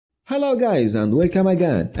Hello guys and welcome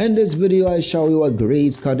again. In this video I show you a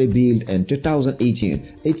great Kodi build in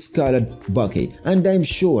 2018. It's called Bucky, and I'm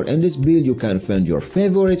sure in this build you can find your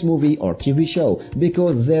favorite movie or TV show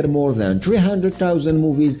because there are more than 300,000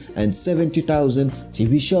 movies and 70,000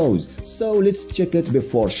 TV shows. So let's check it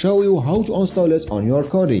before show you how to install it on your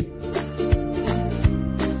Kodi.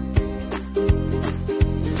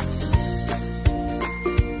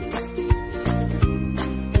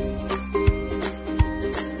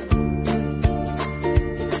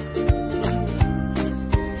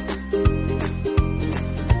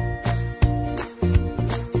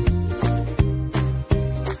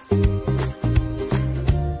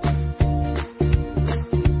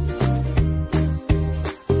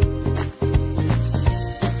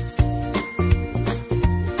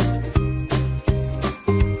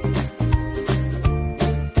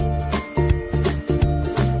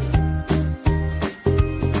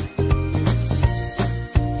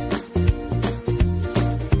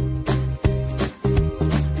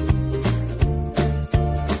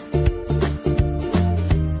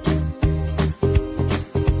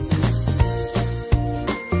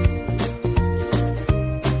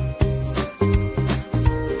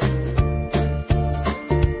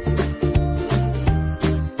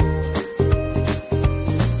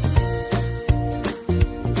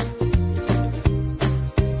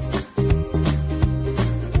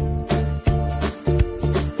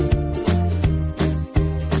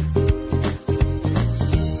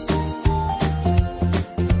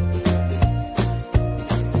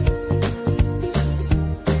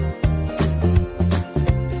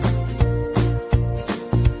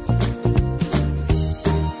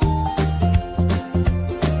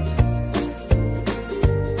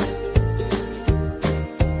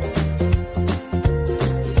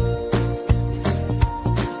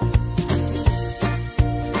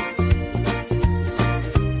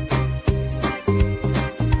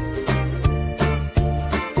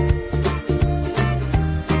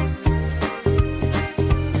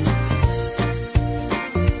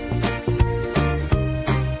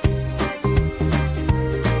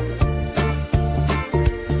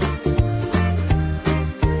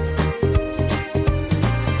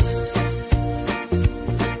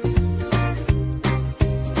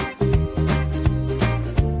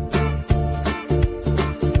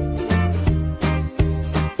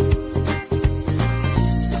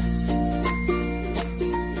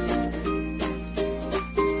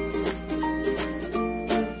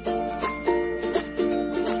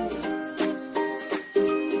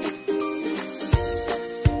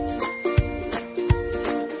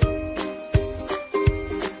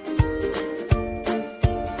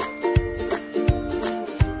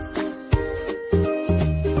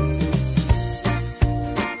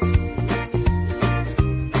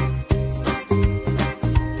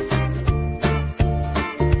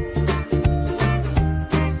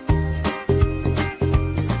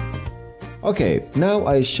 Okay, now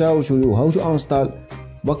I show you how to install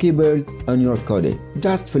Bucky build on your Kodi.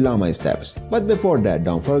 Just follow my steps. But before that,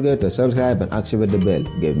 don't forget to subscribe and activate the bell.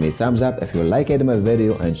 Give me thumbs up if you liked my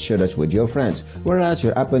video and share it with your friends. Write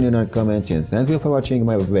your opinion and comment, and thank you for watching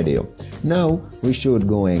my video. Now we should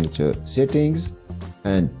go into settings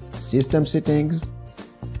and system settings.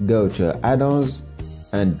 Go to add-ons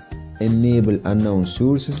and enable unknown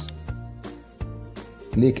sources.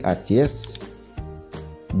 Click at yes.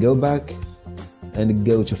 Go back and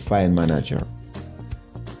go to file manager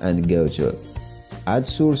and go to add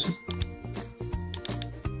source.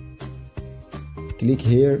 Click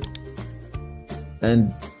here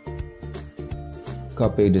and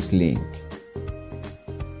copy this link.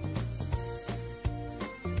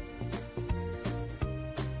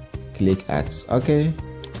 Click add OK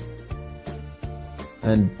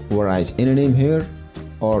and write any name here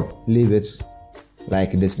or leave it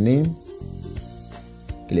like this name.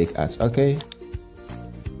 Click add OK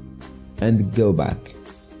and go back.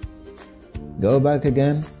 Go back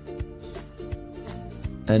again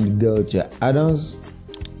and go to add-ons.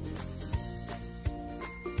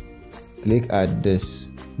 Click at this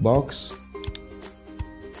box.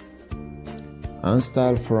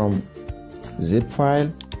 Install from zip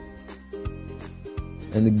file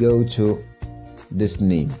and go to this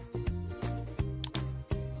name.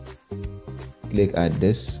 Click at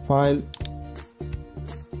this file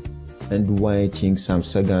and waiting some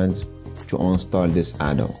seconds to install this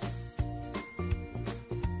add-on.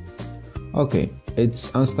 Okay,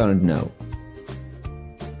 it's installed now.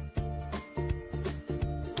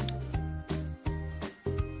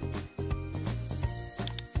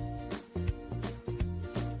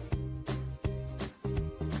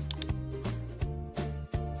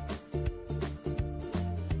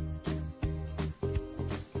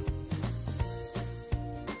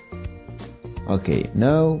 Okay,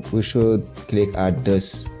 now we should click at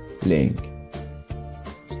this link,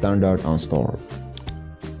 standard install.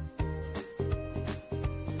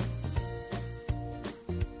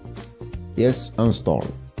 Yes, install.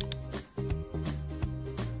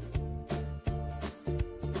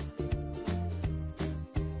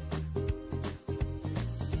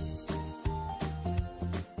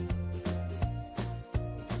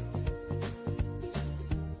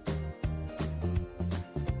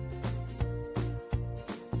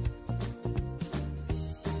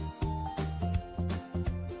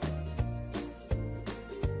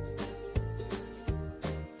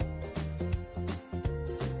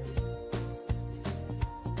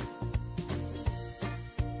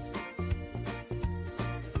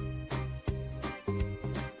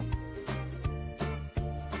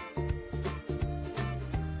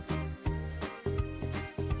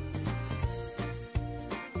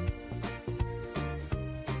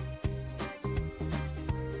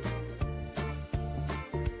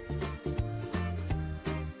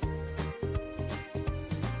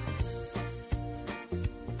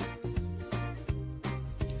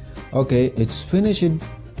 Okay, it's finished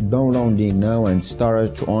downloading now and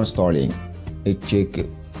started to installing. It took a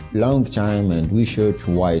long time and we should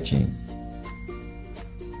waiting.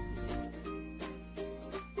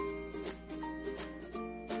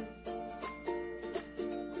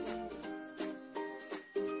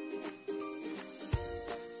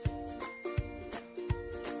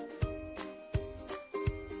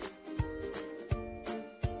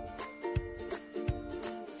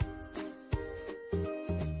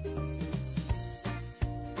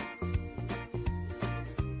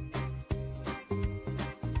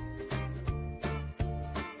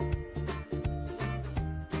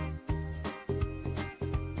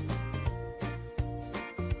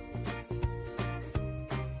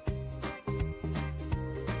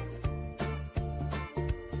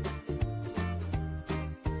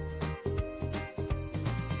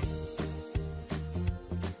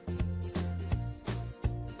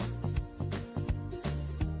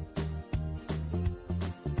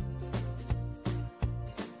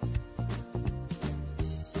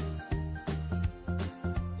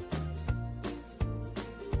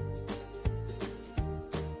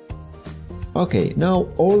 Okay, now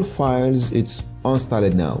all files it's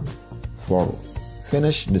installed now. For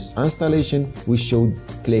finish this installation, we should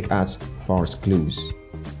click at First Close.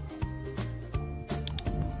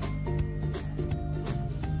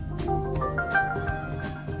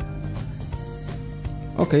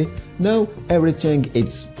 Okay, now everything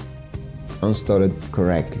is installed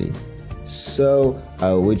correctly. So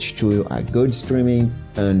I wish you a good streaming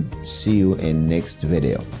and see you in next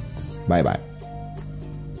video. Bye bye.